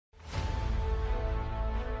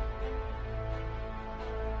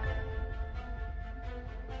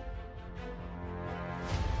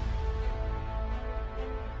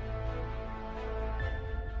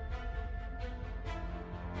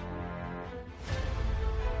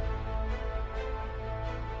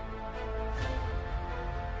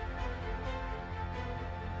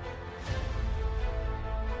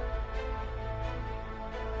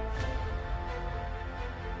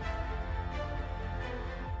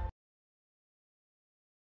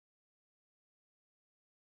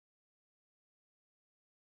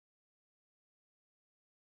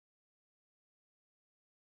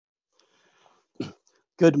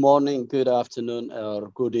Good morning, good afternoon,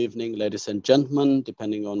 or good evening, ladies and gentlemen,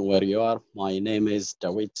 depending on where you are. My name is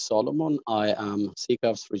Dawit Solomon. I am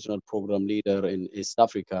CCAF's regional program leader in East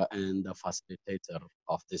Africa and the facilitator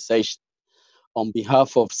of this session. On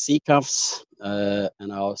behalf of CCAFs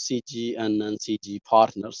and our CG and non-CG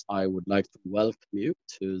partners, I would like to welcome you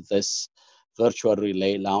to this virtual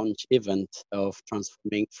relay launch event of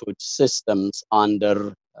transforming food systems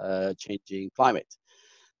under changing climate.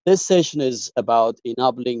 This session is about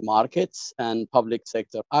enabling markets and public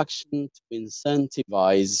sector action to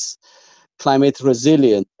incentivize climate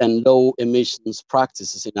resilient and low emissions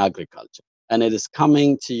practices in agriculture. And it is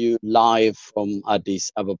coming to you live from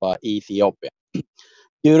Addis Ababa, Ethiopia.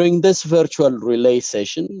 During this virtual relay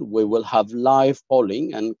session, we will have live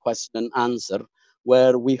polling and question and answer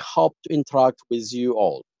where we hope to interact with you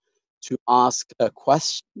all to ask a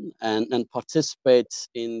question and participate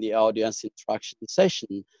in the audience interaction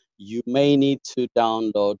session. You may need to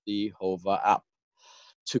download the Hova app.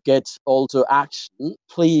 To get also action,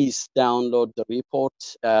 please download the report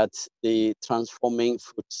at the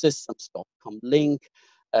transformingfoodsystems.com link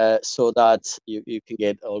so that you can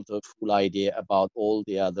get also a full idea about all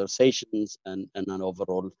the other sessions and an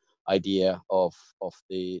overall idea of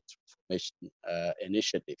the transformation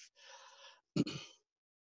initiative.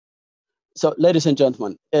 So, ladies and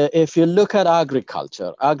gentlemen, if you look at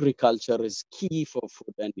agriculture, agriculture is key for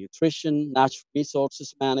food and nutrition, natural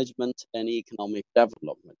resources management, and economic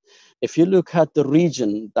development. If you look at the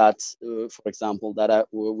region that, for example, that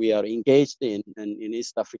we are engaged in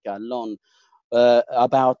East Africa alone,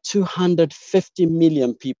 about 250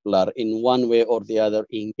 million people are in one way or the other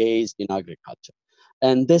engaged in agriculture.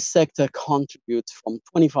 And this sector contributes from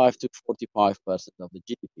 25 to 45% of the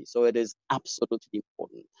GDP. So it is absolutely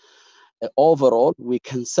important. Overall, we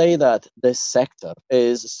can say that this sector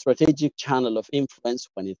is a strategic channel of influence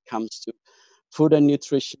when it comes to food and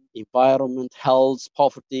nutrition, environment, health,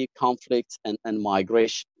 poverty, conflict, and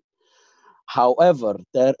migration. However,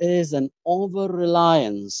 there is an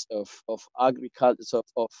over-reliance of agriculture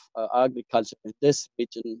agriculture in this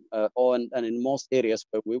region and in most areas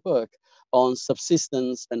where we work on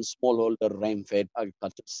subsistence and smallholder rain-fed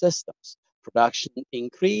agriculture systems. Production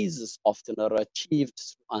increases often are achieved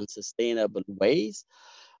through unsustainable ways,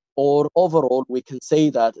 or overall, we can say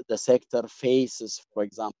that the sector faces, for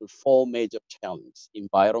example, four major challenges: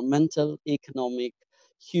 environmental, economic,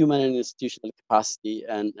 human and institutional capacity,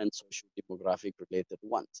 and social demographic related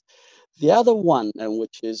ones. The other one, and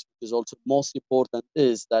which is also most important,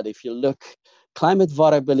 is that if you look, climate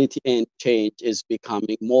variability and change is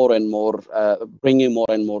becoming more and more, bringing more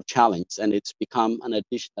and more challenge, and it's become an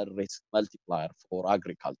additional risk multiplier for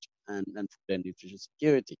agriculture and food and nutrition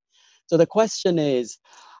security. So the question is,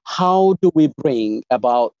 how do we bring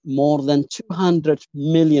about more than 200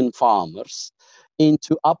 million farmers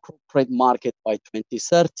into appropriate market by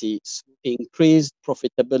 2030 through increased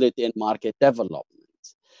profitability and market development?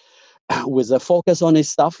 With a focus on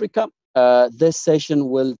East Africa, this session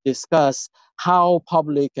will discuss how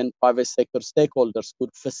public and private sector stakeholders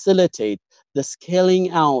could facilitate the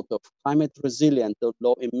scaling out of climate resilient or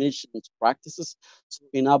low emissions practices through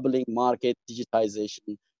enabling market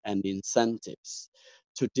digitization and incentives.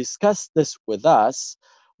 To discuss this with us,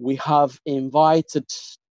 we have invited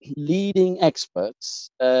leading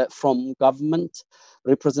experts from government,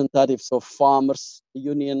 representatives of Farmers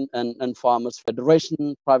Union and Farmers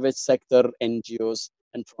Federation, private sector, NGOs,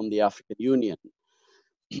 and from the African Union.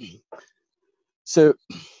 So,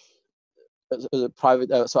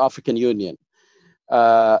 African Union.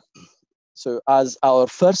 So as our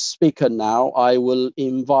first speaker now, I will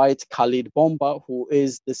invite Khalid Bomba, who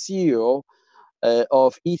is the CEO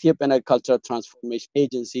of Ethiopian Agricultural Transformation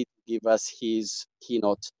Agency, to give us his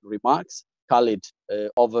keynote remarks. Khalid,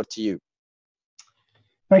 over to you.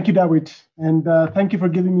 Thank you, Dawit, and thank you for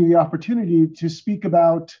giving me the opportunity to speak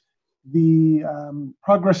about the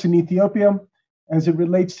progress in Ethiopia as it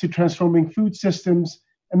relates to transforming food systems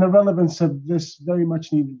and the relevance of this very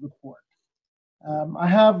much needed report. I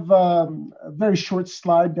have a very short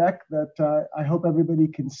slide deck that I hope everybody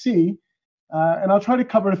can see, and I'll try to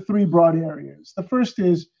cover three broad areas. The first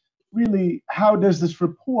is really, how does this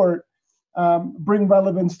report bring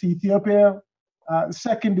relevance to Ethiopia?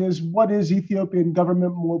 Second is, what is Ethiopian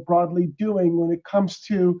government more broadly doing when it comes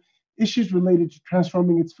to issues related to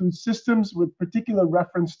transforming its food systems, with particular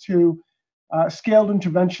reference to scaled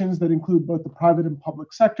interventions that include both the private and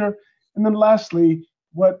public sector? And then lastly,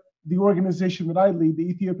 what the organization that I lead, the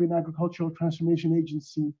Ethiopian Agricultural Transformation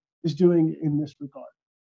Agency, is doing in this regard.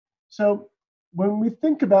 So when we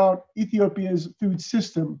think about Ethiopia's food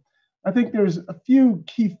system, I think there's a few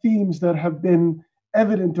key themes that have been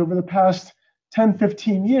evident over the past 10,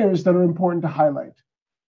 15 years that are important to highlight.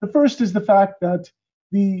 The first is the fact that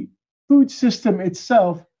the food system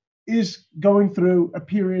itself is going through a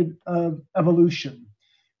period of evolution,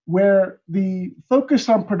 where the focus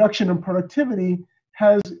on production and productivity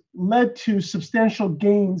has led to substantial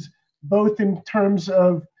gains, both in terms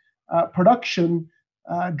of production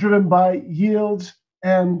driven by yields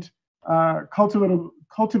and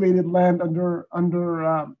cultivated land under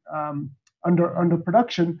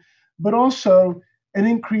production, but also an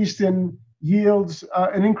increase in yields,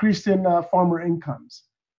 an increase in farmer incomes.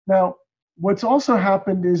 Now, what's also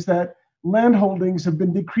happened is that land holdings have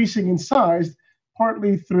been decreasing in size,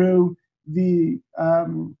 partly through the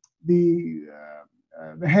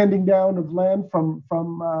handing down of land from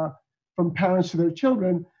parents to their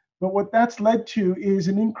children. But what that's led to is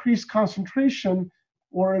an increased concentration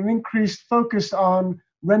or an increased focus on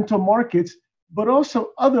rental markets, but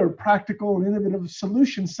also other practical and innovative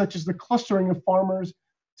solutions, such as the clustering of farmers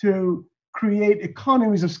to create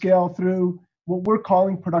economies of scale through what we're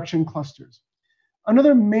calling production clusters.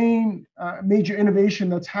 Another major innovation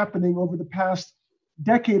that's happening over the past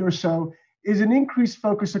decade or so is an increased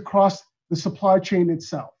focus across the supply chain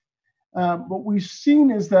itself. What we've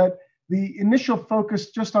seen is that the initial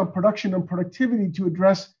focus just on production and productivity to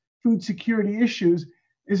address food security issues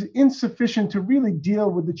is insufficient to really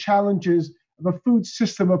deal with the challenges of a food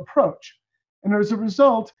system approach. And as a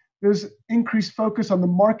result, there's increased focus on the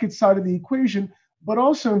market side of the equation, but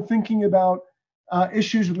also in thinking about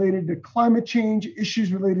issues related to climate change,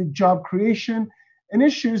 issues related to job creation, and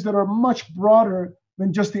issues that are much broader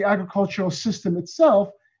than just the agricultural system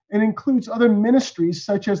itself, and includes other ministries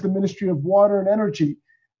such as the Ministry of Water and Energy,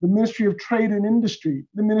 the Ministry of Trade and Industry,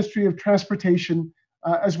 the Ministry of Transportation,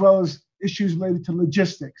 as well as issues related to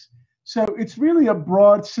logistics. So it's really a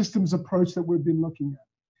broad systems approach that we've been looking at.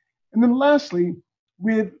 And then lastly,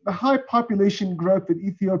 with the high population growth that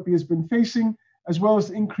Ethiopia has been facing, as well as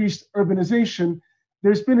increased urbanization,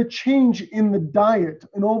 there's been a change in the diet,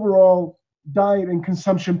 an overall diet and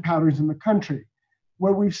consumption patterns in the country,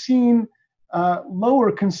 where we've seen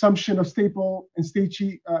lower consumption of staple and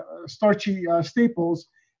starchy staples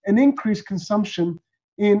and increased consumption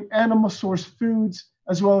in animal source foods,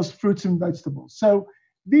 as well as fruits and vegetables. So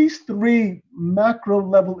these three macro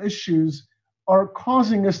level issues are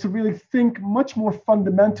causing us to really think much more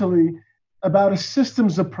fundamentally about a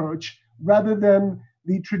systems approach rather than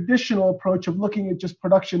the traditional approach of looking at just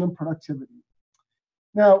production and productivity.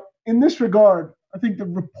 Now, in this regard, I think the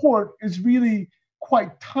report is really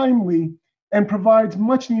quite timely and provides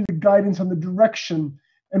much needed guidance on the direction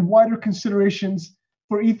and wider considerations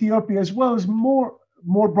for Ethiopia, as well as more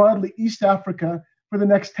broadly East Africa for the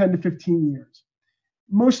next 10 to 15 years.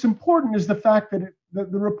 Most important is the fact that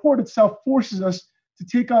the report itself forces us to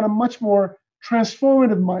take on a much more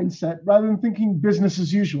transformative mindset rather than thinking business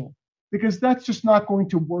as usual, because that's just not going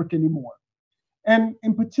to work anymore. And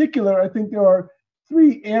in particular, I think there are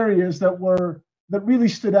three areas that really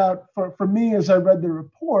stood out for me as I read the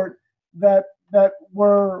report that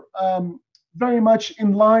were very much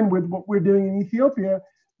in line with what we're doing in Ethiopia,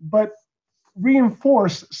 but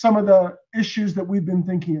reinforce some of the issues that we've been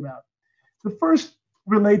thinking about. The first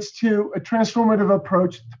relates to a transformative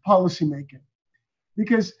approach to policymaking,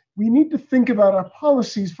 because we need to think about our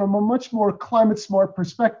policies from a much more climate smart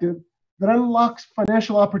perspective that unlocks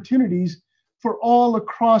financial opportunities for all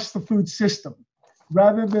across the food system,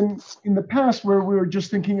 rather than in the past where we were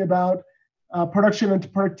just thinking about production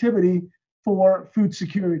and productivity for food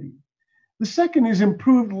security. The second is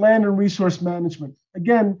improved land and resource management.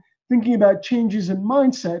 Again, thinking about changes in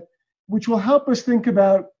mindset, which will help us think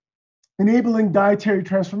about enabling dietary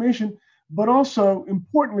transformation, but also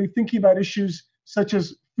importantly, thinking about issues such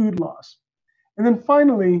as food loss. And then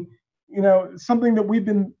finally, something that we've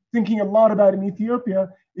been thinking a lot about in Ethiopia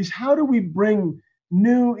is how do we bring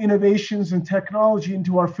new innovations and technology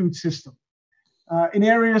into our food system in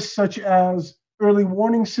areas such as early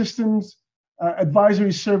warning systems,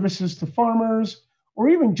 advisory services to farmers, or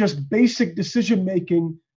even just basic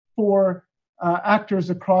decision-making for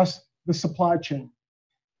actors across the supply chain.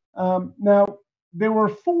 Now, there were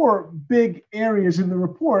four big areas in the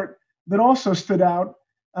report that also stood out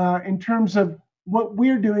in terms of what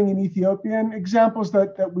we're doing in Ethiopia and examples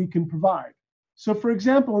that we can provide. So for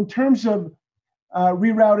example, in terms of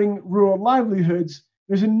rerouting rural livelihoods,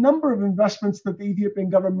 there's a number of investments that the Ethiopian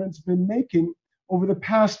government's been making over the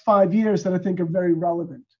past 5 years that I think are very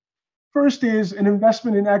relevant. First is an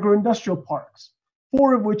investment in agro-industrial parks,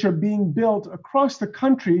 4 of which are being built across the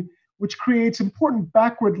country, which creates important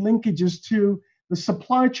backward linkages to the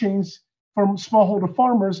supply chains from smallholder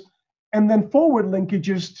farmers, and then forward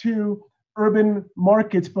linkages to urban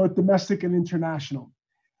markets, both domestic and international.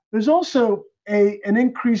 There's also an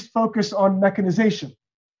increased focus on mechanization,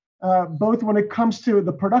 both when it comes to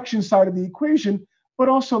the production side of the equation, but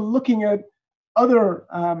also looking at other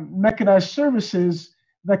mechanized services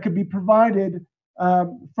that could be provided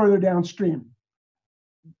further downstream.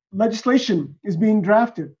 Legislation is being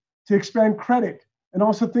drafted to expand credit, and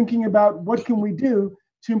also thinking about what can we do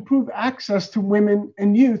to improve access to women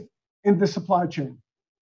and youth in the supply chain.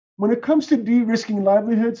 When it comes to de-risking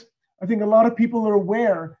livelihoods, I think a lot of people are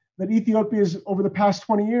aware that Ethiopia has, over the past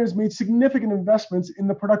 20 years, made significant investments in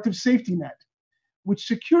the productive safety net, which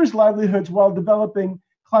secures livelihoods while developing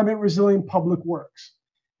climate-resilient public works.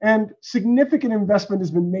 And significant investment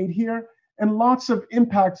has been made here, and lots of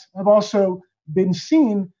impacts have also been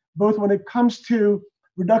seen, both when it comes to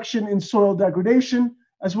reduction in soil degradation,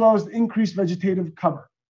 as well as increased vegetative cover.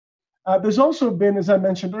 There's also been, as I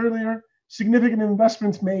mentioned earlier, significant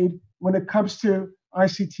investments made when it comes to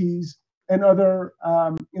ICTs and other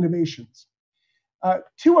innovations.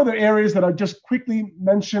 Two other areas that I'll just quickly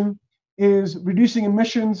mention is reducing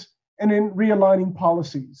emissions and in realigning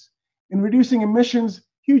policies. In reducing emissions,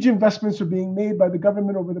 huge investments are being made by the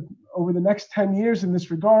government over the next 10 years in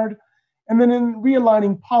this regard. And then in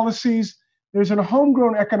realigning policies, there's a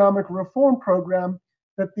homegrown economic reform program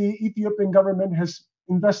that the Ethiopian government has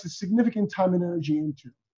invested significant time and energy into.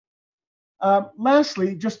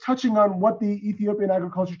 Lastly, just touching on what the Ethiopian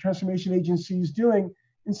Agriculture Transformation Agency is doing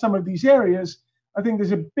in some of these areas, I think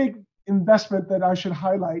there's a big investment that I should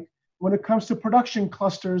highlight when it comes to production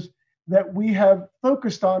clusters that we have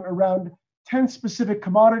focused on around 10 specific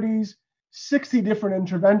commodities, 60 different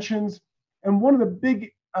interventions. And one of the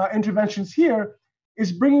big interventions here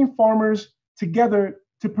is bringing farmers together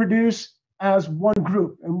to produce as one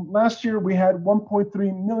group. And last year we had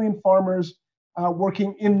 1.3 million farmers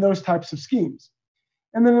working in those types of schemes.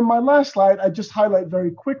 And then in my last slide, I just highlight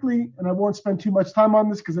very quickly, and I won't spend too much time on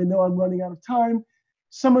this because I know I'm running out of time,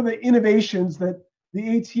 some of the innovations that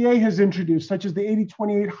the ATA has introduced, such as the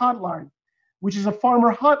 8028 hotline, which is a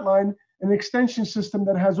farmer hotline, an extension system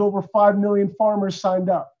that has over 5 million farmers signed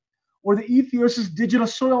up, or the Ethiosis Digital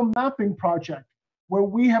Soil Mapping Project, where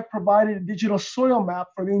we have provided a digital soil map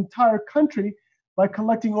for the entire country by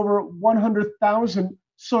collecting over 100,000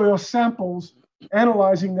 soil samples,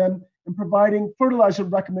 analyzing them, and providing fertilizer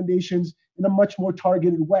recommendations in a much more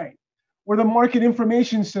targeted way. Or the market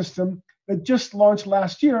information system that just launched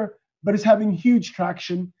last year, but is having huge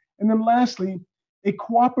traction. And then lastly, a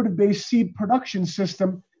cooperative-based seed production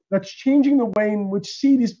system that's changing the way in which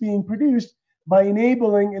seed is being produced by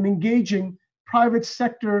enabling and engaging private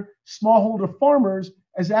sector smallholder farmers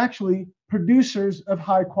as actually producers of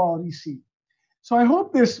high quality seed. So I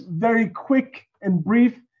hope this very quick and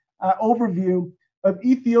brief overview of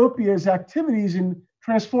Ethiopia's activities in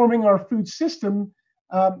transforming our food system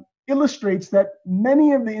illustrates that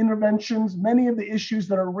many of the interventions, many of the issues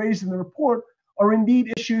that are raised in the report are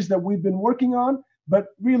indeed issues that we've been working on, but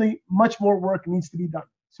really much more work needs to be done.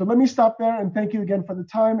 So let me stop there and thank you again for the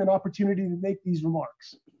time and opportunity to make these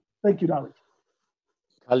remarks. Thank you, Dawit.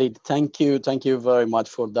 Khalid, thank you. Thank you very much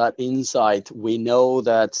for that insight. We know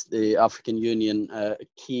that the African Union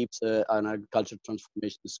keeps an agricultural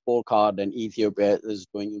transformation scorecard, and Ethiopia is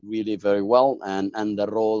doing really very well. And the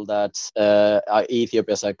role that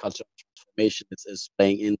Ethiopia's agricultural transformation is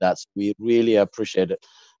playing in that. So we really appreciate it.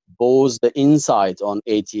 Both the insight on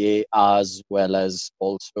ATA as well as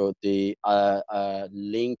also the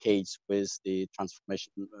linkage with the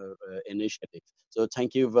transformation initiative. So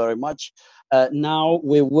thank you very much. Now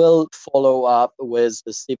we will follow up with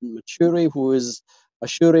Stephen Muchiri, who is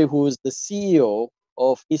the CEO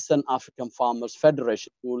of Eastern African Farmers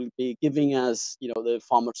Federation, who will be giving us, the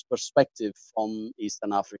farmers' perspective from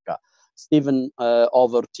Eastern Africa. Stephen,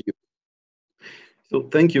 over to you. So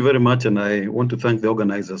thank you very much, and I want to thank the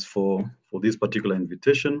organizers for this particular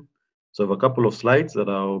invitation. So I have a couple of slides that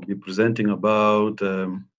I'll be presenting about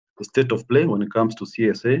the state of play when it comes to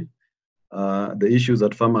CSA, the issues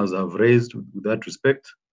that farmers have raised with that respect,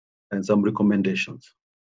 and some recommendations.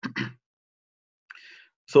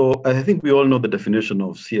 So I think we all know the definition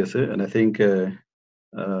of CSA, and I think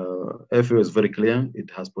FAO is very clear. It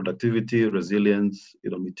has productivity, resilience,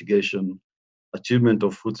 mitigation, achievement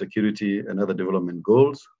of food security and other development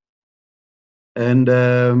goals. And,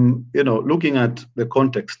 looking at the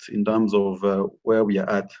context in terms of where we are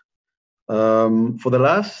at, for the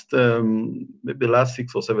last, maybe last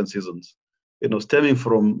 6 or 7 seasons, stemming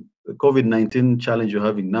from the COVID-19 challenge you're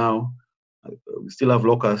having now, we still have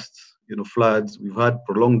locusts, floods, we've had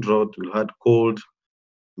prolonged drought, we've had cold,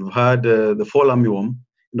 we've had the fall armyworm.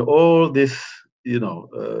 All these,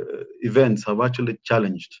 events have actually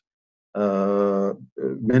challenged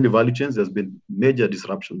many value chains, there's been major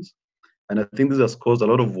disruptions. And I think this has caused a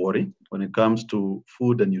lot of worry when it comes to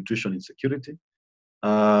food and nutrition insecurity.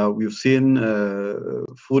 We've seen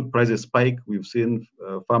food prices spike. We've seen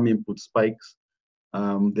farm input spikes. There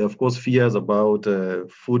are, of course, fears about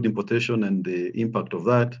food importation and the impact of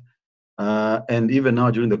that. And even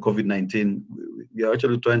now, during the COVID-19, we are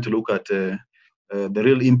actually trying to look at the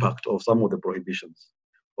real impact of some of the prohibitions.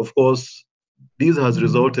 Of course, this has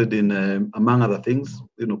resulted in, among other things,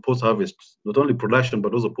 post-harvest, not only production,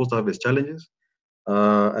 but also post-harvest challenges.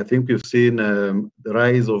 I think we've seen the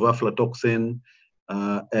rise of aflatoxin,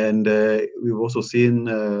 and we've also seen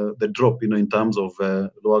the drop, in terms of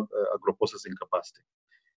lower agro-processing capacity.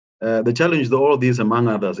 The challenge, though, all these, among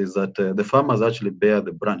others, is that the farmers actually bear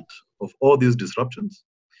the brunt of all these disruptions.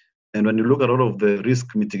 And when you look at all of the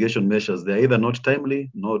risk mitigation measures, they're either not timely,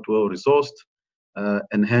 not well resourced,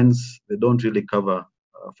 and hence they don't really cover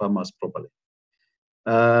farmers properly.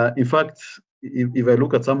 In fact, if I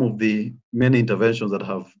look at some of the many interventions that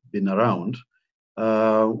have been around,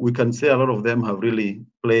 we can say a lot of them have really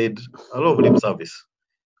played a lot of lip service.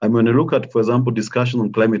 And when you look at, for example, discussion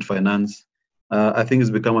on climate finance, I think it's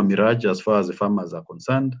become a mirage as far as the farmers are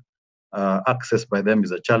concerned. Access by them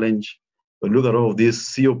is a challenge. When you look at all of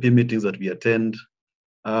these COP meetings that we attend,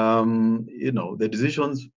 the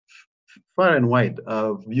decisions far and wide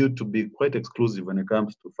are viewed to be quite exclusive when it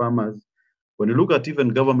comes to farmers. When you look at even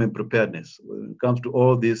government preparedness, when it comes to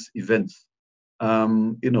all these events, there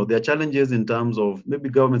are challenges in terms of maybe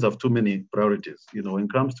governments have too many priorities. When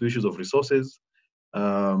it comes to issues of resources,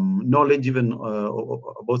 knowledge even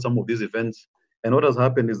about some of these events. And what has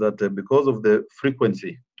happened is that because of the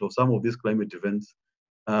frequency of some of these climate events,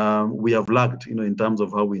 we have lagged, in terms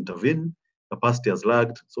of how we intervene. Capacity has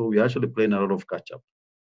lagged, so we're actually playing a lot of catch-up.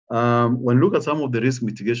 When you look at some of the risk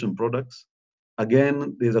mitigation products,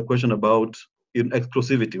 again, there's a question about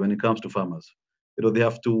exclusivity when it comes to farmers. They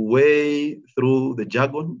have to weigh through the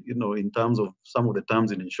jargon, in terms of some of the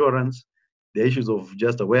terms in insurance, the issues of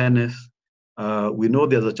just awareness. We know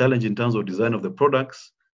there's a challenge in terms of design of the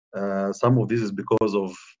products. Some of this is because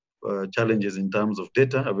of challenges in terms of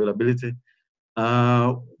data availability.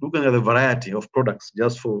 Looking at the variety of products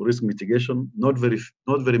just for risk mitigation, not very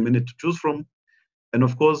many to choose from. And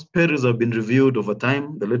of course, perils have been reviewed over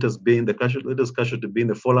time, the latest casualty being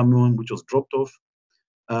the folamin, which was dropped off.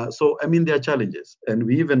 So, there are challenges. And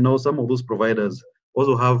we even know some of those providers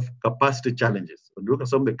also have capacity challenges. When you look at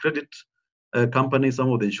some of the credit companies, some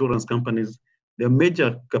of the insurance companies, there are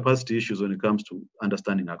major capacity issues when it comes to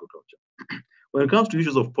understanding agriculture. When it comes to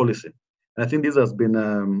issues of policy, and I think this has been,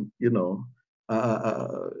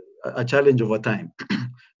 a challenge over time.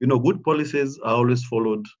 Good policies are always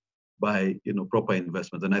followed by, proper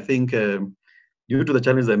investments. And I think due to the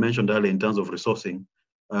challenges I mentioned earlier in terms of resourcing,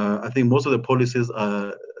 I think most of the policies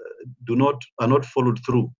are not followed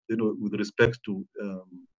through, with respect to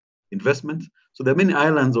investment. So there are many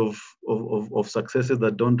islands of successes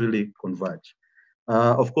that don't really converge.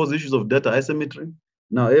 Of course, issues of data asymmetry.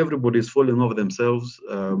 Now everybody is falling over themselves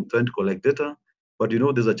trying to collect data, but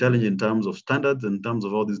there's a challenge in terms of standards, in terms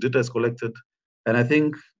of how this data is collected. And I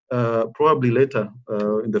think probably later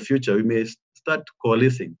in the future we may start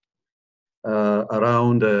coalescing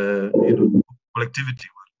around collectivity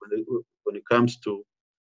when it comes to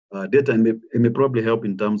data, and it may probably help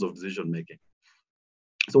in terms of decision making.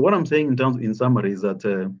 So what I'm saying in summary is that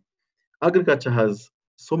agriculture has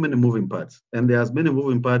so many moving parts, and there are as many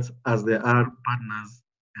moving parts as there are partners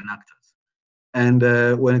and actors. And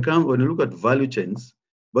when you look at value chains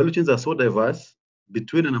are so diverse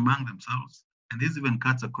between and among themselves, and this even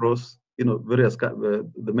cuts across various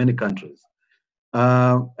the many countries.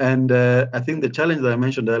 And I think the challenge that I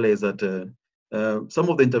mentioned earlier is that some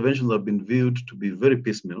of the interventions have been viewed to be very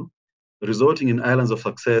piecemeal, resulting in islands of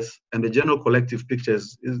success, and the general collective picture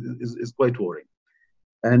is quite worrying.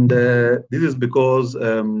 And this is because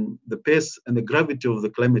the pace and the gravity of the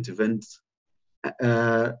climate events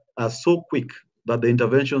are so quick that the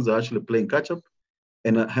interventions are actually playing catch up,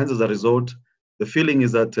 and hence as a result, the feeling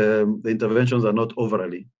is that the interventions are not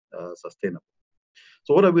overly sustainable.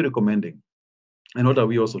 So what are we recommending? And what are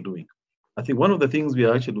we also doing? I think one of the things we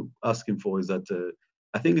are actually asking for is that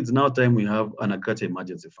I think it's now time we have an agriculture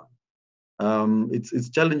emergency fund. It's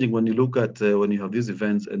challenging when you look at when you have these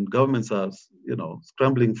events and governments are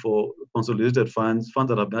scrambling for consolidated funds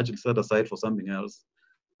that have been actually set aside for something else.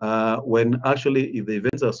 When actually, if the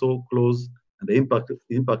events are so close and the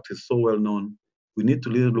impact is so well known, we need to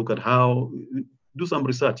really look at how do some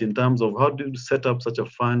research in terms of how do you set up such a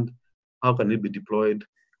fund, how can it be deployed.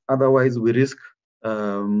 Otherwise, we risk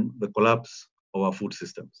the collapse of our food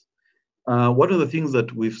systems. One of the things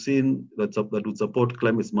that we've seen that would support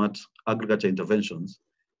climate smart agriculture interventions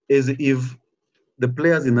is if the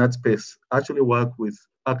players in that space actually work with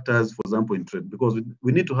actors, for example, in trade, because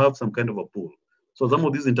we need to have some kind of a pool. So some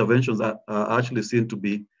of these interventions are actually seen to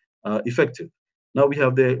be effective. Now we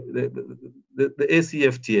have the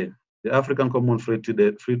ACFTA, the African Common Free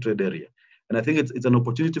Trade Area. And I think it's an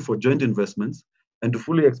opportunity for joint investments and to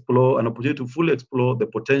fully explore, the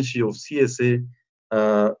potential of CSA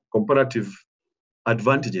comparative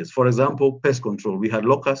advantages. For example, pest control. We had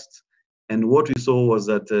locusts, and what we saw was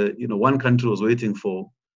that one country was waiting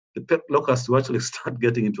for the locusts to actually start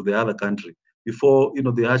getting into the other country before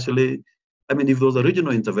they actually. I mean, if there was a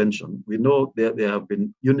regional intervention, we know there have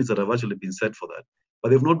been units that have actually been set for that, but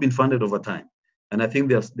they've not been funded over time. And I think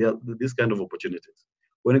there are these kind of opportunities.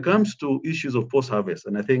 When it comes to issues of post-harvest,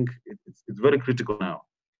 and I think it's very critical now,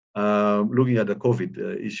 looking at the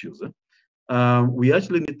COVID issues, we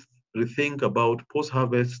actually need to rethink about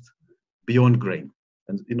post-harvest beyond grain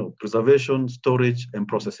and preservation, storage, and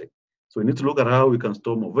processing. So we need to look at how we can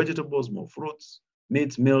store more vegetables, more fruits,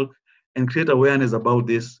 meat, milk, and create awareness about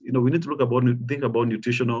this. We need to think about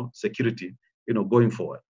nutritional security, going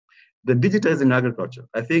forward. The digitizing agriculture,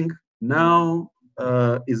 I think now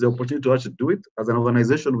is the opportunity to actually do it. As an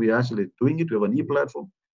organization, we are actually doing it. We have an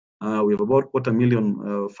e-platform. We have about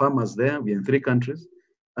 250,000 farmers there. We're in 3 countries.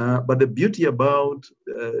 But the beauty about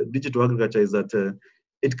digital agriculture is that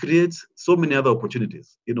it creates so many other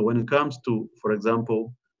opportunities. When it comes to, for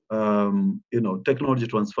example, technology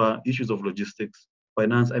transfer, issues of logistics,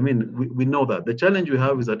 finance. I mean, we know that. The challenge we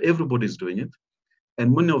have is that everybody's doing it.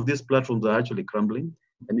 And many of these platforms are actually crumbling.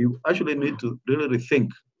 And you actually need to really rethink,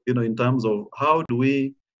 in terms of how do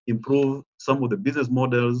we improve some of the business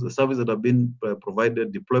models, the services that have been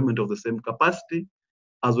provided, deployment of the same capacity,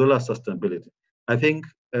 as well as sustainability. I think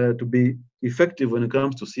to be effective when it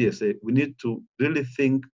comes to CSA, we need to really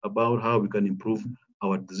think about how we can improve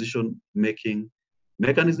our decision-making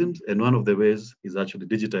mechanisms. And one of the ways is actually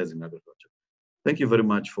digitizing agriculture. Thank you very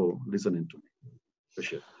much for listening to me.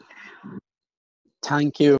 Appreciate it.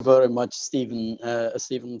 Thank you very much, Stephen,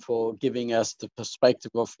 for giving us the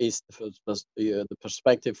perspective of the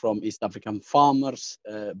perspective from East African farmers,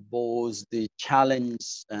 both the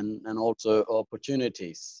challenge and also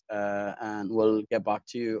opportunities. And we'll get back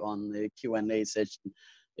to you on the Q&A session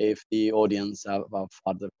if the audience have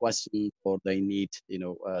further questions or they need,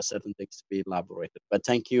 certain things to be elaborated. But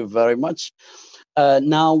thank you very much.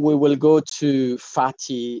 Now we will go to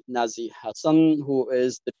Fati Nazi Hassane, who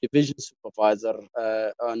is the Division Supervisor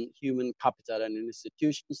on Human Capital and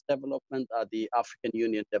Institutions Development at the African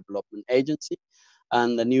Union Development Agency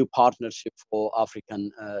and the new Partnership for African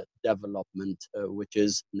Development, which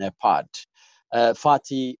is NEPAD.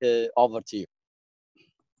 Fati, over to you.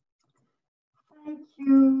 Thank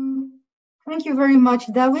you. Thank you very much,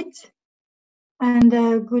 Dawit. And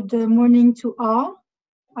good morning to all.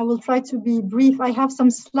 I will try to be brief. I have some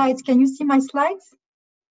slides. Can you see my slides?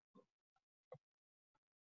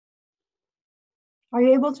 Are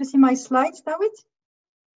you able to see my slides, Dawit?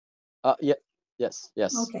 Yeah. Yes.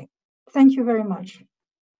 Okay. Thank you very much.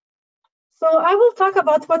 So I will talk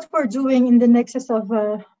about what we're doing in the nexus of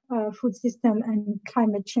food system and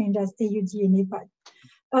climate change as AUD and NEPAD.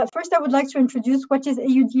 First, I would like to introduce what is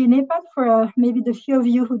AUD and NEPAD for maybe the few of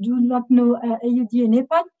you who do not know AUD and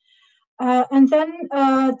NEPAD, and then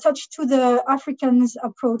touch to the Africans'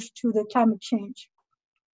 approach to the climate change,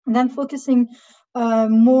 and then focusing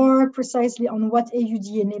more precisely on what AUD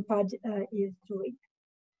and NEPAD is doing.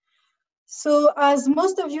 So as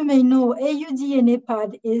most of you may know, AUD and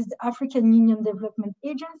NEPAD is the African Union Development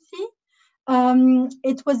Agency.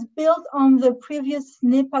 It was built on the previous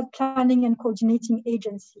NEPAD Planning and Coordinating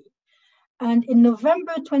Agency. And in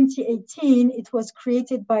November 2018, it was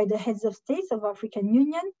created by the heads of states of African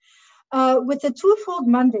Union with a twofold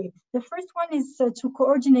mandate. The first one is to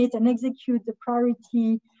coordinate and execute the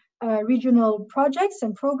priority regional projects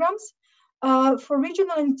and programs for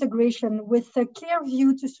regional integration with a clear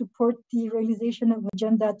view to support the realization of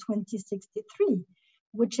Agenda 2063,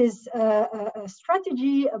 which is a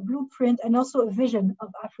strategy, a blueprint, and also a vision of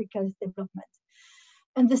Africa's development.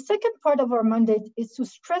 And the second part of our mandate is to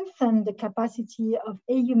strengthen the capacity of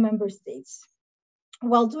AU member states.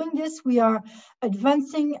 While doing this, we are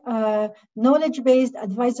advancing knowledge-based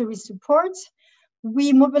advisory support.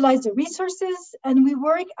 We mobilize the resources, and we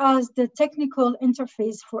work as the technical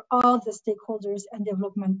interface for all the stakeholders and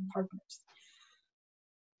development partners.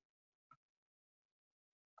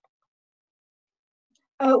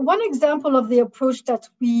 One example of the approach that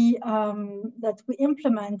we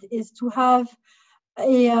implement is to have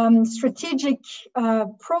a strategic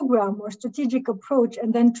program or strategic approach,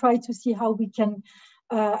 and then try to see how we can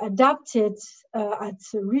adapt it at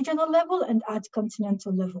regional level and at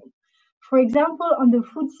continental level. For example, on the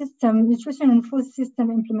food system, nutrition and food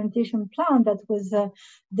system implementation plan that was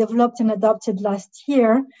developed and adopted last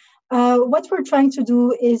year, what we're trying to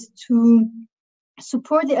do is to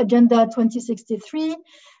support the Agenda 2063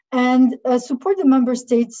 and support the member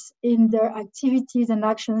states in their activities and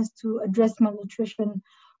actions to address malnutrition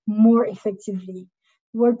more effectively.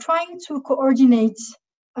 We're trying to coordinate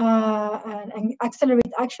and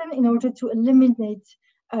accelerate action in order to eliminate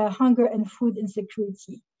hunger and food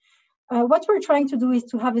insecurity. What we're trying to do is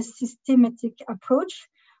to have a systematic approach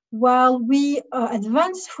while we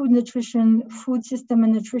advance food nutrition, food system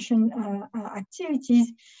and nutrition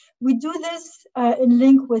activities. We do this in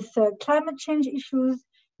link with climate change issues,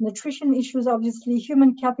 nutrition issues, obviously,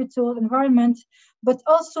 human capital, environment, but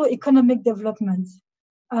also economic development,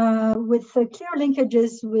 with clear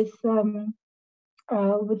linkages with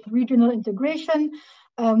regional integration,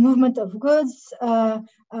 movement of goods.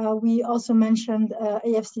 We also mentioned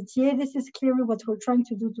AFCTA. This is clearly what we're trying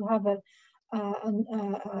to do, to have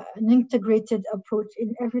an integrated approach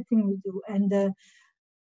in everything we do. And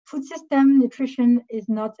food system nutrition is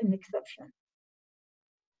not an exception.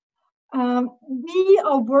 We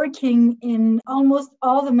are working in almost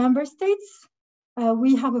all the member states.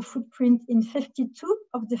 We have a footprint in 52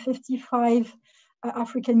 of the 55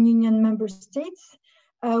 African Union member states.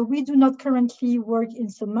 We do not currently work in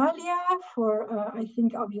Somalia for, I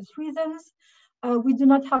think, obvious reasons. We do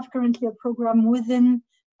not have currently a program within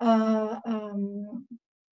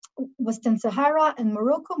Western Sahara and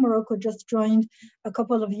Morocco. Morocco just joined a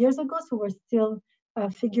couple of years ago, so we're still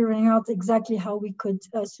figuring out exactly how we could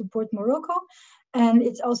support Morocco. And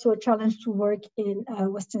it's also a challenge to work in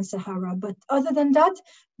Western Sahara. But other than that,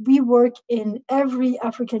 we work in every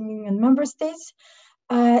African Union member states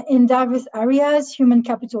in diverse areas: human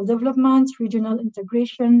capital development, regional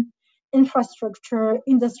integration, infrastructure,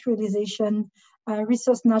 industrialization,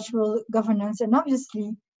 resource natural governance, and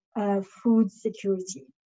obviously food security.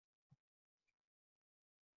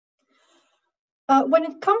 When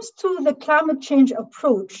it comes to the climate change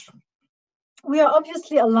approach, we are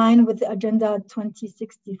obviously aligned with the Agenda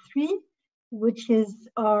 2063, which is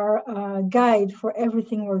our guide for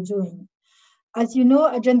everything we're doing. As you know,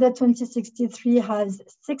 Agenda 2063 has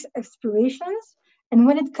 6 aspirations. And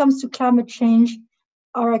when it comes to climate change,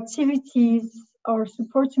 our activities, our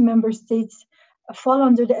support to member states fall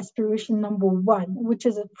under the aspiration number 1, which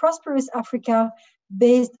is a prosperous Africa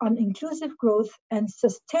based on inclusive growth and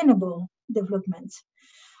sustainable development.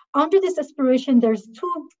 Under this aspiration, there's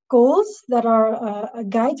 2 goals that are a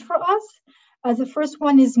guide for us. The first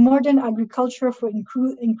one is modern agriculture for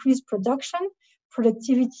increased production,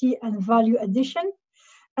 productivity, and value addition.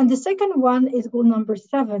 And the second one is goal number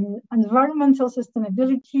 7, environmental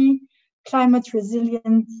sustainability, climate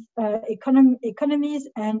resilience, economies,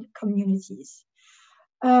 and communities.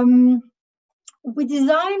 We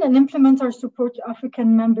design and implement our support to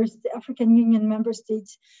African Union member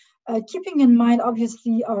states, keeping in mind,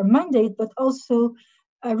 obviously, our mandate, but also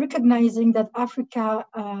recognizing that Africa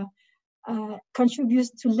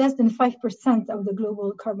contributes to less than 5% of the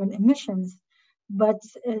global carbon emissions. But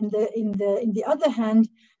in the other hand,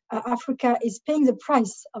 Africa is paying the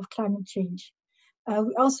price of climate change.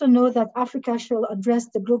 We also know that Africa shall address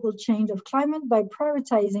the global change of climate by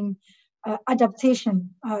prioritizing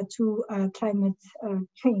adaptation to climate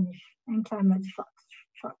change and climate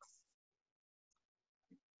shocks.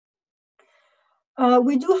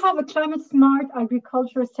 We do have a climate smart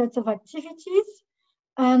agriculture set of activities,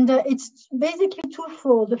 and it's basically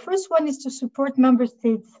twofold. The first one is to support member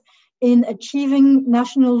states in achieving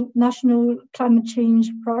national climate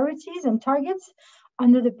change priorities and targets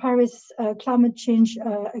under the Paris Climate Change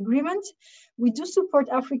Agreement. We do support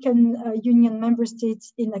African Union member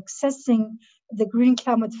states in accessing the Green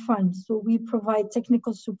Climate Fund. So we provide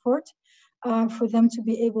technical support for them to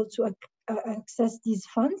be able to access these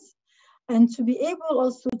funds, and to be able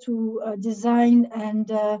also to design and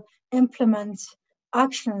implement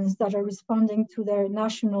actions that are responding to their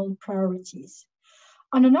national priorities.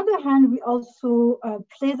 On another hand, we also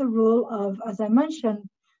play the role of, as I mentioned,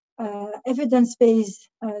 evidence-based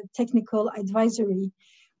technical advisory.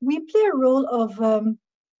 We play a role of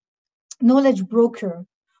knowledge broker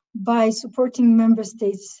by supporting member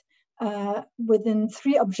states within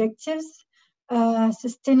 3 objectives: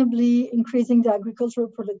 sustainably increasing the agricultural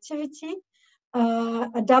productivity,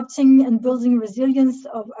 adapting and building resilience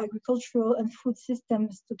of agricultural and food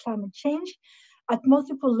systems to climate change at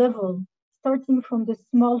multiple levels, starting from the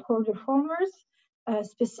smallholder farmers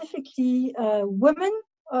specifically women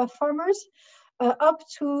farmers, up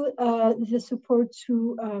to the support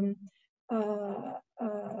to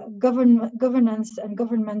governance and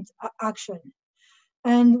government action.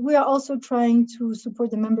 And we are also trying to support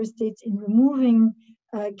the member states in removing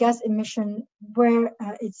gas emission where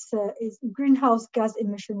it's greenhouse gas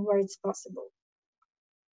emission where it's possible.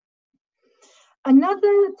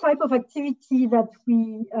 Another type of activity that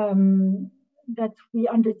we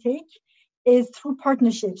undertake is through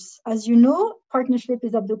partnerships. As you know, partnership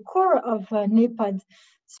is at the core of NEPAD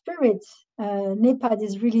spirit. NEPAD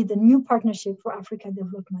is really the new partnership for Africa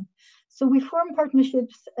development. So we form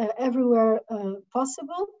partnerships everywhere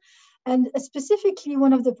possible. And specifically,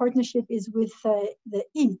 one of the partnerships is with the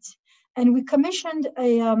EAT. And we commissioned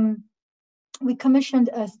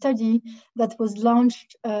a study that was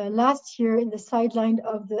launched last year in the sideline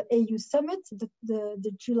of the AU Summit,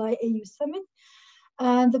 the July AU Summit.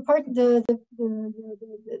 And the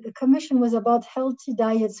commission was about healthy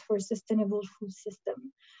diets for a sustainable food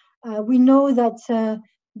system. We know that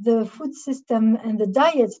the food system and the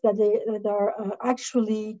diets that are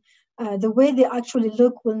actually, the way they actually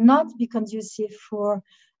look will not be conducive for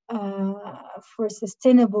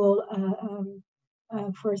sustainable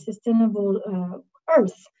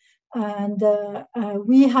Earth. And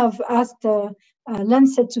we have asked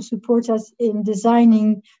Lancet to support us in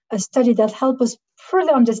designing a study that helps us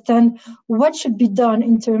further understand what should be done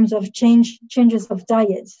in terms of changes of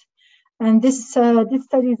diets. And this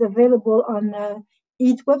study is available on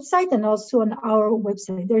EAT website and also on our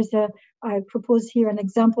website. I propose here an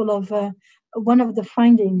example of one of the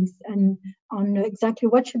findings and on exactly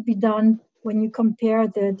what should be done when you compare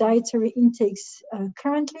the dietary intakes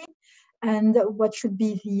currently and what should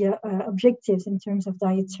be the objectives in terms of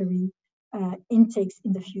dietary intakes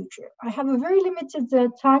in the future. I have a very limited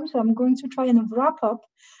time, so I'm going to try and wrap up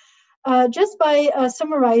just by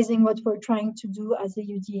summarizing what we're trying to do as a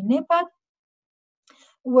UD in NEPAD.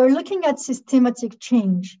 We're looking at systematic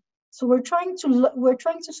change. So we're trying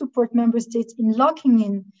to support member states in locking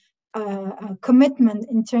in a commitment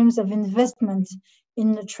in terms of investment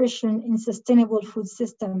in nutrition, in sustainable food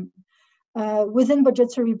system, within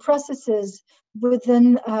budgetary processes,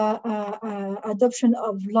 within adoption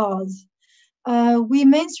of laws. We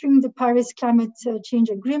mainstream the Paris Climate Change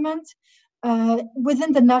Agreement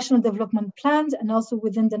within the national development plans and also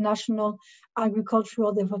within the national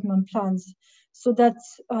agricultural development plans, so that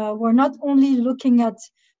we're not only looking at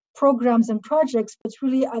programs and projects, but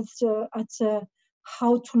really at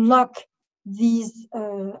how to lock these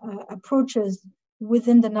approaches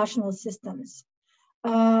within the national systems.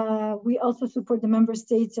 We also support the member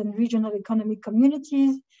states and regional economic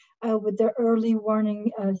communities with their early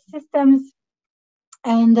warning systems.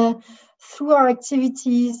 And through our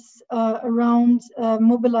activities around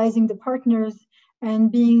mobilizing the partners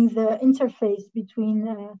and being the interface between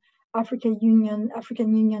African Union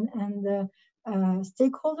and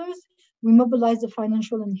stakeholders, we mobilize the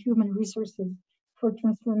financial and human resources for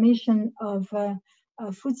transformation of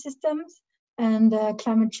food systems and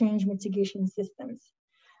climate change mitigation systems.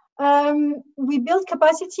 We build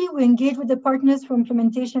capacity, we engage with the partners for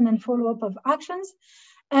implementation and follow-up of actions.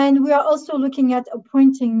 And we are also looking at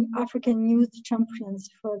appointing African youth champions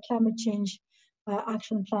for climate change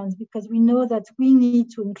action plans, because we know that we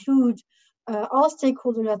need to include all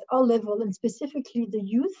stakeholders at all levels, and specifically the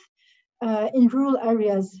youth in rural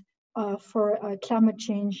areas for climate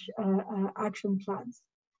change action plans.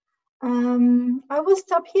 I will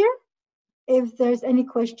stop here. If there's any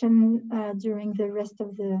question during the rest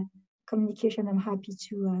of the communication, I'm happy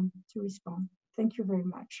to respond. Thank you very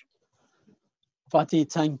much. Fati,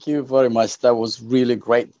 thank you very much. That was really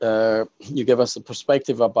great. You gave us a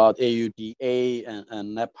perspective about AUDA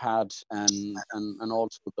and NEPAD and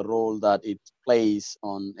also the role that it plays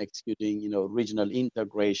on executing, regional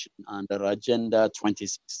integration under Agenda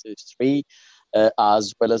 2063,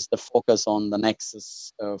 as well as the focus on the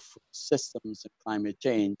nexus of systems and climate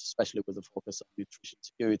change, especially with the focus on nutrition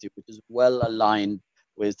security, which is well aligned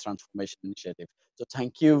with Transformation Initiative. So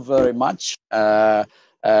thank you very much.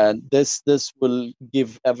 This will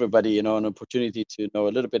give everybody, an opportunity to know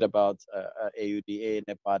a little bit about AUDA,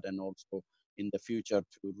 NEPAD, and also in the future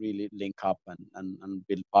to really link up and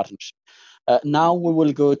build partnership. Now we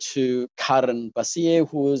will go to Karen Basiye,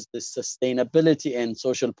 who is the Sustainability and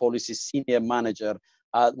Social Policy Senior Manager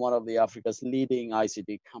at one of the Africa's leading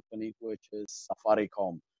ICT company, which is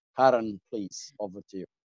Safaricom. Karen, please, over to you.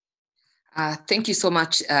 Thank you so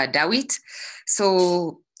much, Dawit.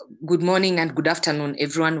 So good morning and good afternoon,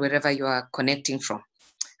 everyone, wherever you are connecting from.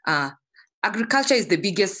 Agriculture is the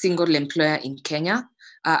biggest single employer in Kenya,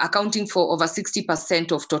 accounting for over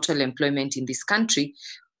 60% of total employment in this country.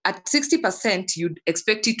 At 60%, you'd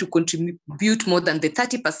expect it to contribute more than the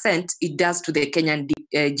 30% it does to the Kenyan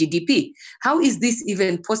GDP. How is this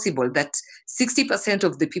even possible that 60%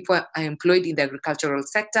 of the people are employed in the agricultural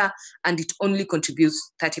sector and it only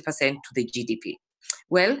contributes 30% to the GDP?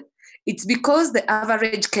 Well, it's because the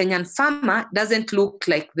average Kenyan farmer doesn't look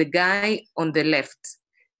like the guy on the left.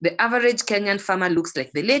 The average Kenyan farmer looks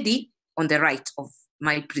like the lady on the right of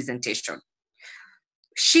my presentation.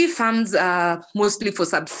 She farms mostly for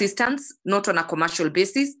subsistence, not on a commercial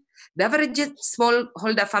basis. The average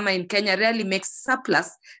smallholder farmer in Kenya rarely makes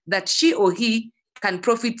surplus that she or he can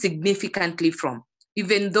profit significantly from,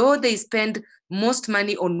 even though they spend most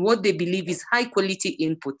money on what they believe is high quality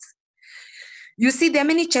inputs. You see, there are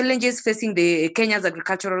many challenges facing the Kenya's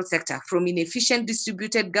agricultural sector, from inefficient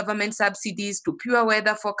distributed government subsidies to pure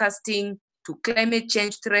weather forecasting to climate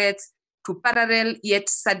change threats to parallel yet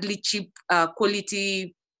sadly cheap and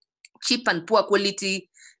poor quality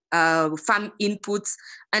farm inputs.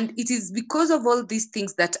 And it is because of all these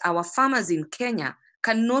things that our farmers in Kenya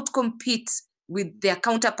cannot compete with their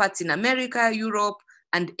counterparts in America, Europe,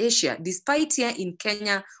 and Asia, despite here in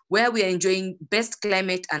Kenya, where we are enjoying best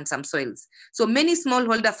climate and some soils. So many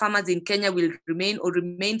smallholder farmers in Kenya will remain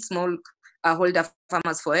smallholder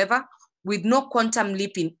farmers forever, with no quantum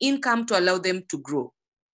leap in income to allow them to grow.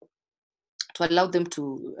 To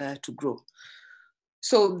grow.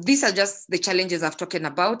 So these are just the challenges I've talked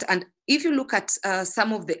about. And if you look at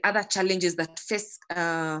some of the other challenges that face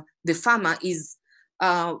the farmer is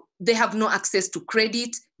they have no access to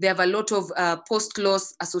credit. They have a lot of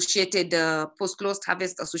post-loss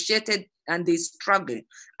harvest associated, and they struggle.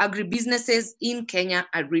 Agribusinesses in Kenya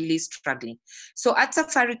are really struggling. So at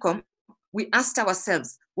Safaricom, we asked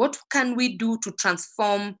ourselves, what can we do to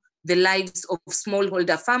transform the lives of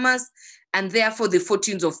smallholder farmers and therefore the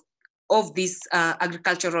fortunes of this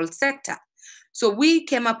agricultural sector? So we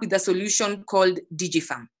came up with a solution called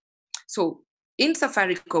DigiFarm. So in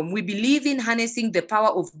Safaricom, we believe in harnessing the power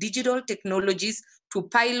of digital technologies to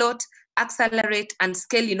pilot, accelerate, and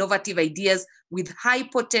scale innovative ideas with high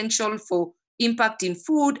potential for impact in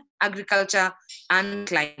food, agriculture, and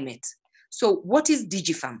climate. So what is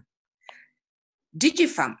DigiFarm?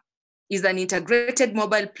 DigiFarm is an integrated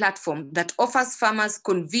mobile platform that offers farmers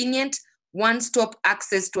convenient, one-stop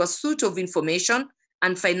access to a suite of information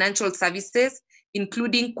and financial services,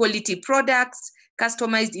 including quality products,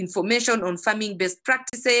 customized information on farming best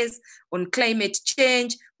practices, on climate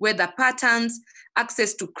change, weather patterns,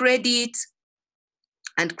 access to credit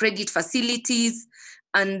and credit facilities,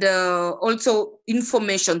 and also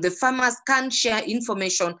information. The farmers can share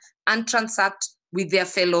information and transact with their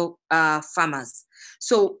fellow farmers.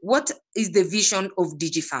 So what is the vision of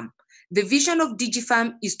DigiFarm? The vision of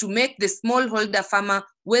DigiFarm is to make the smallholder farmer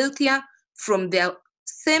wealthier from their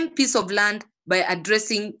same piece of land by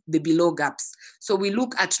addressing the below gaps. So we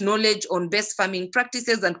look at knowledge on best farming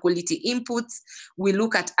practices and quality inputs. We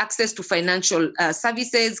look at access to financial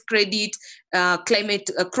services, credit, climate,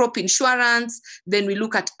 crop insurance. Then we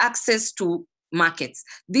look at access to markets.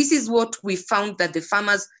 This is what we found that the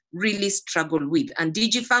farmers really struggle with. And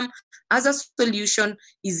DigiFarm, as a solution,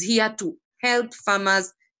 is here to help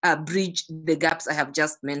farmers bridge the gaps I have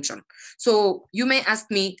just mentioned. So you may ask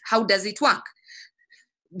me, how does it work?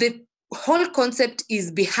 The whole concept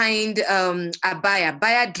is behind a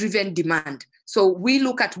buyer-driven demand. So we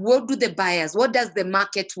look at what do the buyers, what does the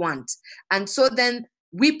market want? And so then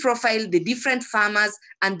we profile the different farmers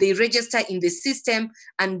and they register in the system,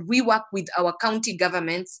 and we work with our county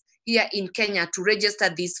governments here in Kenya to register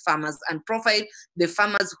these farmers and profile the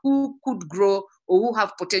farmers who could grow or who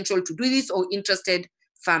have potential to do this or interested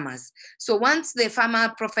farmers. So once the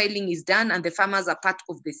farmer profiling is done and the farmers are part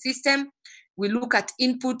of the system, we look at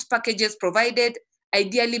input packages provided,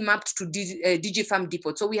 ideally mapped to DigiFarm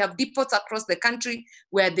depots. So we have depots across the country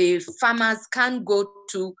where the farmers can go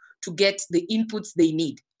to get the inputs they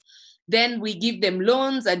need. Then we give them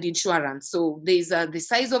loans and insurance. So there's the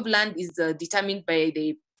size of land is determined by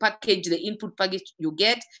the package, the input package you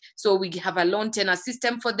get. So we have a loan tenor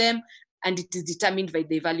system for them, and it is determined by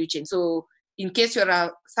the value chain. So in case you're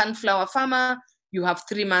a sunflower farmer, you have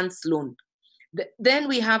 3 months loan. Then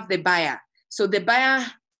we have the buyer. So the buyer,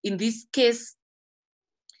 in this case,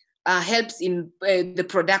 helps in the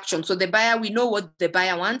production. So the buyer, we know what the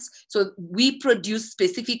buyer wants. So we produce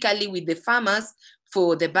specifically with the farmers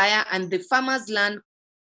for the buyer, and the farmers learn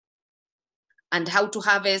and how to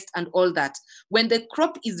harvest and all that. When the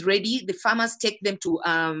crop is ready, the farmers take them to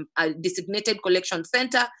a designated collection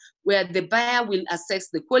center where the buyer will assess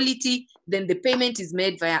the quality. Then the payment is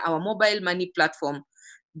made via our mobile money platform,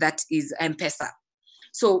 that is M-Pesa.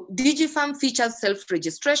 So DigiFarm features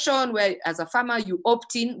self-registration, where as a farmer, you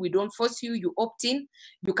opt in. We don't force you, you opt in.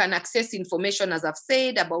 You can access information, as I've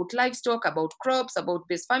said, about livestock, about crops, about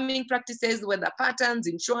best farming practices, weather patterns,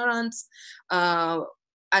 insurance,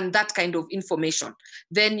 and that kind of information.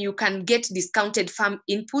 Then you can get discounted farm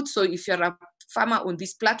input. So if you're a farmer on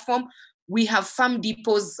this platform, we have farm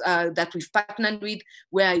depots that we've partnered with,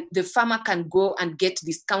 where the farmer can go and get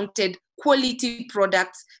discounted quality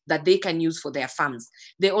products that they can use for their farms.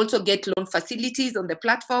 They also get loan facilities on the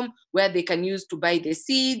platform where they can use to buy the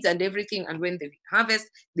seeds and everything. And when they harvest,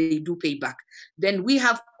 they do pay back. Then we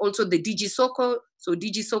have also the DigiSoko. So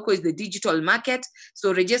DigiSoko is the digital market.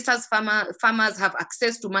 So registered farmers have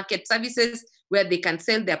access to market services where they can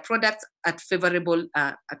sell their products at favorable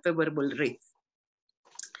rates.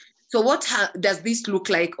 So what does this look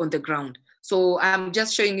like on the ground? So I'm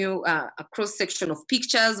just showing you a cross-section of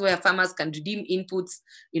pictures where farmers can redeem inputs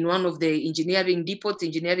in one of the engineering depots.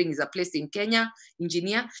 Engineering is a place in Kenya,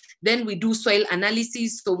 engineer. Then we do soil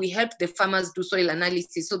analysis. So we help the farmers do soil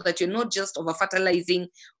analysis so that you're not just over-fertilizing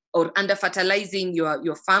or under-fertilizing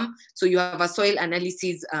your farm. So you have a soil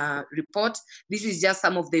analysis report. This is just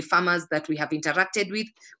some of the farmers that we have interacted with.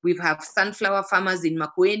 We have sunflower farmers in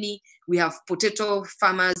Makueni. We have potato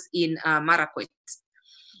farmers in Marakwet.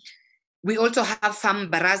 We also have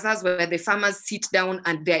farm barazas where the farmers sit down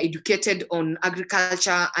and they're educated on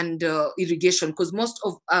agriculture and irrigation, because most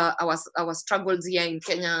of our struggles here in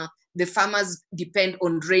Kenya, the farmers depend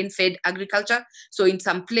on rain-fed agriculture. So in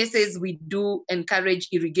some places, we do encourage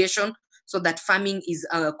irrigation so that farming is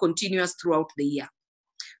continuous throughout the year.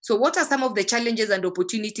 So what are some of the challenges and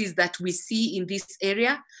opportunities that we see in this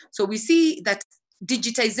area? So we see that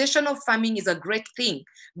digitization of farming is a great thing,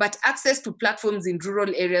 but access to platforms in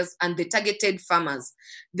rural areas and the targeted farmers.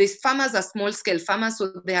 These farmers are small-scale farmers,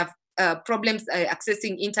 so they have problems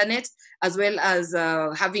accessing internet, as well as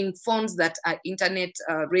having phones that are internet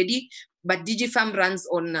ready. But DigiFarm runs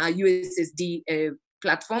on a USSD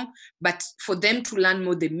platform, but for them to learn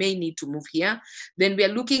more, they may need to move here. Then we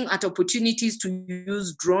are looking at opportunities to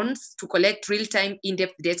use drones to collect real-time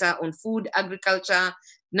in-depth data on food, agriculture,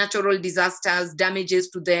 natural disasters, damages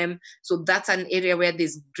to them. So that's an area where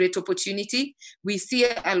there's great opportunity. We see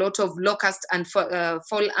a lot of locust and fall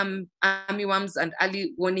armyworms and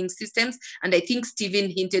early warning systems. And I think Stephen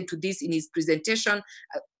hinted to this in his presentation,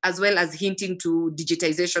 as well as hinting to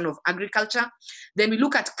digitization of agriculture. Then we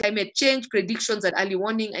look at climate change, predictions and early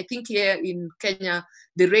warning. I think here in Kenya,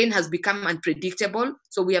 the rain has become unpredictable.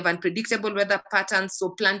 So we have unpredictable weather patterns,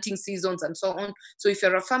 so planting seasons and so on. So if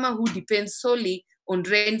you're a farmer who depends solely on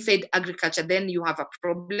rain-fed agriculture, then you have a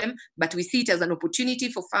problem. But we see it as an opportunity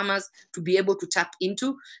for farmers to be able to tap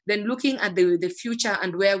into. Then looking at the future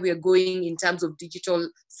and where we are going in terms of digital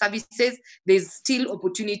services, there's still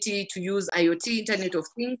opportunity to use IoT, Internet of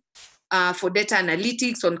Things, for data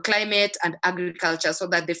analytics on climate and agriculture, so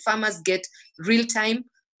that the farmers get real-time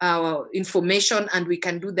information and we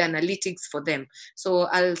can do the analytics for them. So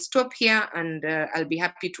I'll stop here and I'll be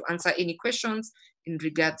happy to answer any questions in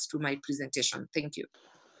regards to my presentation. Thank you.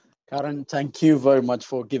 Karen, thank you very much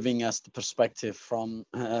for giving us the perspective from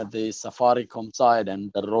the Safaricom side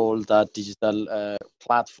and the role that digital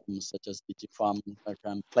platforms such as DigiFarm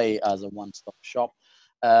can play as a one-stop shop.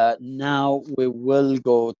 Now we will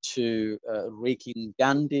go to Rikin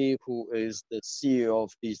Gandhi, who is the CEO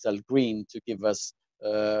of Digital Green, to give us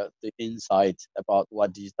the insight about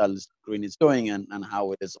what Digital Green is doing and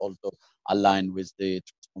how it is also aligned with the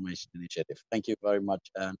transformation initiative. Thank you very much,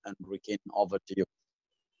 and Rikin, over to you.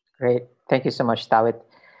 Great, thank you so much, Dawit.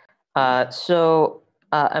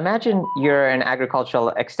 Imagine you're an agricultural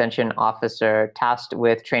extension officer tasked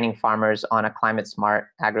with training farmers on a climate-smart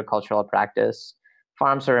agricultural practice.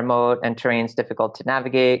 Farms are remote and terrains difficult to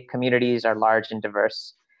navigate. Communities are large and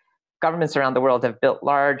diverse. Governments around the world have built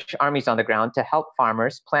large armies on the ground to help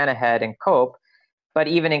farmers plan ahead and cope. But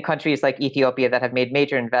even in countries like Ethiopia that have made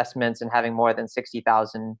major investments in having more than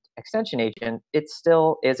 60,000 extension agents, it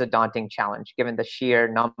still is a daunting challenge given the sheer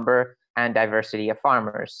number and diversity of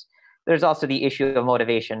farmers. There's also the issue of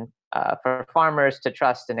motivation for farmers to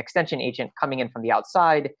trust an extension agent coming in from the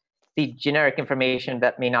outside, the generic information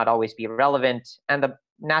that may not always be relevant, and the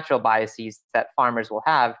natural biases that farmers will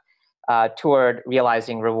have toward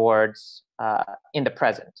realizing rewards in the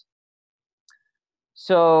present.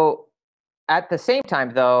 So at the same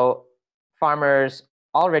time, though, farmers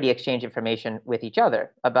already exchange information with each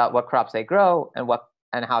other about what crops they grow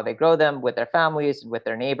and how they grow them with their families and with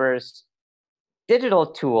their neighbors. Digital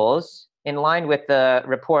tools, in line with the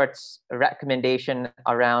report's recommendation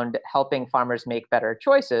around helping farmers make better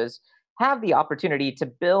choices, have the opportunity to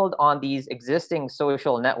build on these existing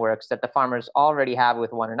social networks that the farmers already have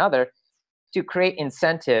with one another to create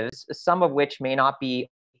incentives, some of which may not be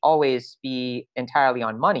always be entirely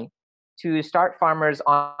on money, to start farmers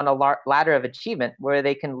on a ladder of achievement where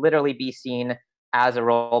they can literally be seen as a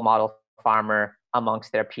role model farmer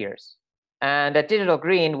amongst their peers. And at Digital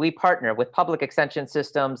Green, we partner with public extension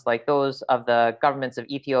systems like those of the governments of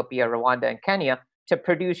Ethiopia, Rwanda, and Kenya to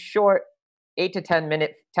produce short 8 to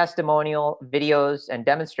 10-minute testimonial videos and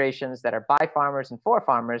demonstrations that are by farmers and for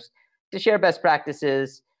farmers to share best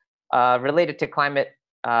practices related to climate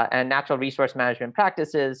and natural resource management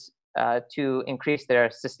practices to increase their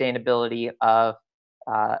sustainability of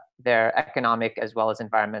their economic as well as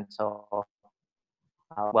environmental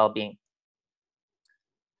well-being.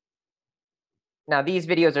 Now, these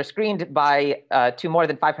videos are screened by to more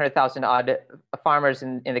than 500,000 odd farmers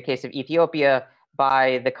in the case of Ethiopia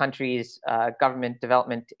by the country's government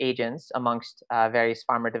development agents amongst various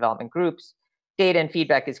farmer development groups. Data and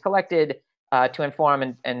feedback is collected to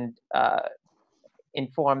inform and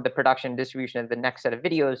inform the production and distribution of the next set of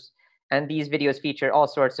videos. And these videos feature all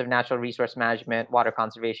sorts of natural resource management, water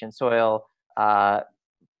conservation, soil,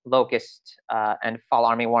 locust, and fall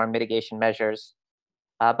armyworm mitigation measures.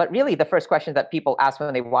 But really, the first question that people ask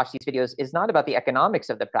when they watch these videos is not about the economics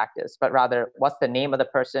of the practice, but rather, what's the name of the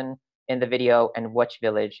person in the video and which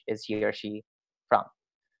village is he or she from?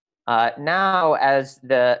 Now, as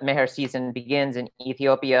the Meher season begins in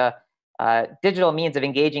Ethiopia, digital means of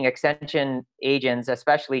engaging extension agents,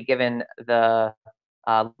 especially given the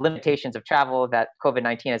limitations of travel that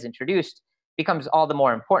COVID-19 has introduced, becomes all the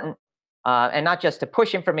more important. And not just to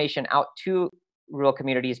push information out to rural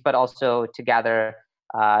communities, but also to gather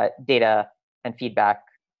data and feedback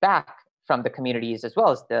back from the communities as well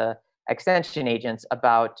as the extension agents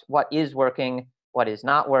about what is working, what is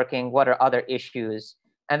not working, what are other issues.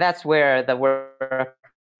 And that's where the work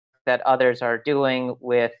that others are doing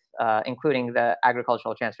with, including the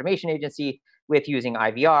Agricultural Transformation Agency, with using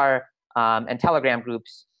IVR and Telegram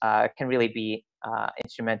groups can really be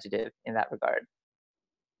instrumentative in that regard.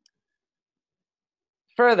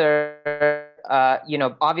 Further,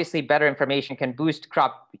 obviously better information can boost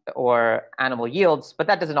crop or animal yields, but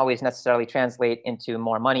that doesn't always necessarily translate into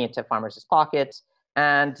more money into farmers' pockets.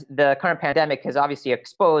 And the current pandemic has obviously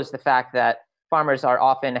exposed the fact that farmers are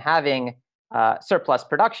often having surplus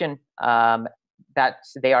production that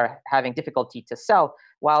they are having difficulty to sell,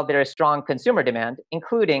 while there is strong consumer demand,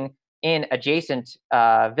 including in adjacent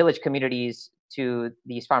village communities to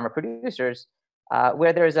these farmer producers,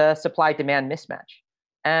 where there's a supply-demand mismatch.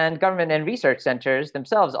 And government and research centers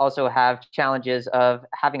themselves also have challenges of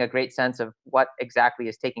having a great sense of what exactly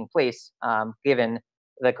is taking place given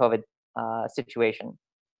the COVID situation.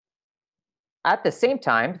 At the same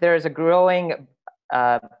time, there is a growing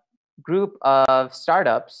group of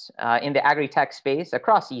startups in the agri-tech space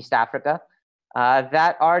across East Africa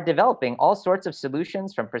that are developing all sorts of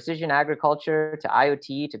solutions, from precision agriculture to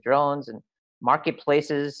IoT to drones and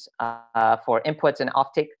marketplaces for inputs and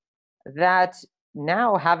offtake, that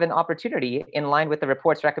now have an opportunity, in line with the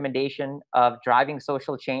report's recommendation of driving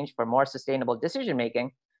social change for more sustainable decision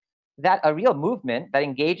making, that a real movement that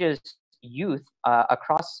engages youth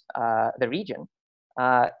across the region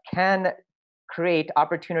can create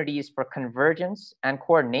opportunities for convergence and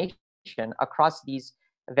coordination across these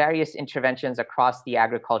various interventions across the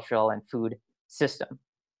agricultural and food system.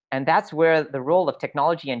 And that's where the role of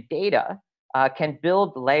technology and data can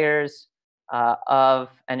build layers of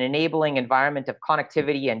an enabling environment of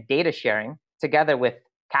connectivity and data sharing, together with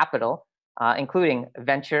capital, including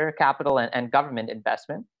venture capital and government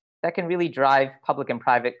investment, that can really drive public and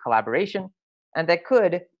private collaboration, and that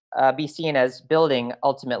could be seen as building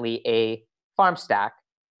ultimately a farm stack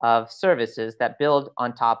of services that build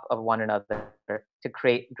on top of one another to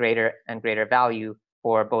create greater and greater value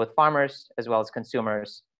for both farmers as well as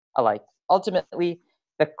consumers alike. Ultimately,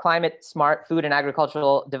 the climate smart food and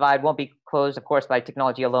agricultural divide won't be closed, of course, by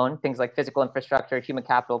technology alone. Things like physical infrastructure, human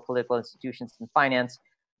capital, political institutions, and finance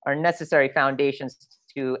are necessary foundations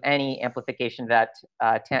to any amplification that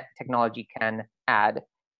technology can add.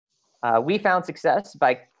 We found success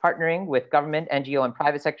by partnering with government, NGO, and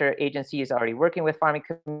private sector agencies already working with farming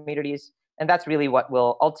communities, and that's really what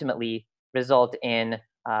will ultimately result in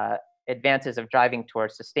advances of driving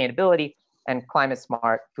towards sustainability and climate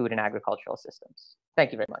smart food and agricultural systems.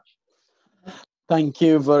 Thank you very much. Thank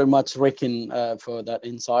you very much, Rikin, for that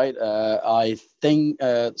insight. I think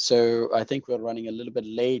we're running a little bit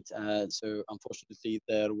late, so unfortunately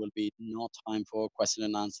there will be no time for question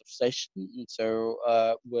and answer session. So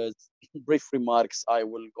with brief remarks, I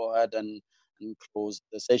will go ahead and and close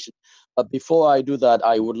the session. But before I do that,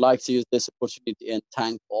 I would like to use this opportunity and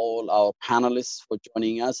thank all our panelists for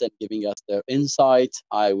joining us and giving us their insight.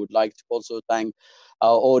 I would like to also thank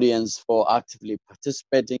our audience for actively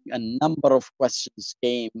participating. A number of questions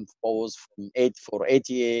came forth from for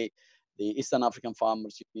ATA, the Eastern African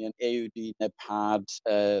Farmers Union, AUD, NEPAD,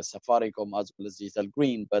 Safaricom, as well as Digital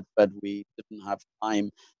Green, but we didn't have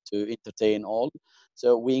time to entertain all.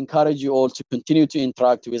 So we encourage you all to continue to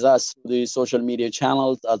interact with us through the social media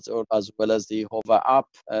channels as well as the Hover app.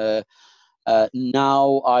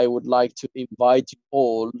 Now I would like to invite you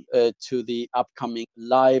all to the upcoming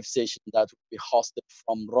live session that will be hosted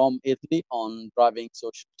from Rome, Italy, on driving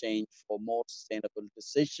social change for more sustainable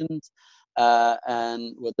decisions.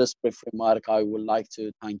 And with this brief remark, I would like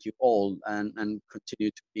to thank you all and continue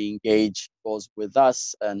to be engaged both with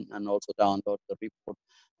us and also download the report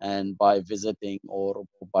and by visiting or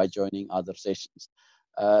by joining other sessions.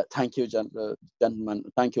 Thank you, gentlemen.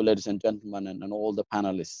 Thank you, ladies and gentlemen, and all the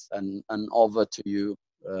panelists. And over to you,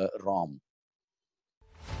 Ram.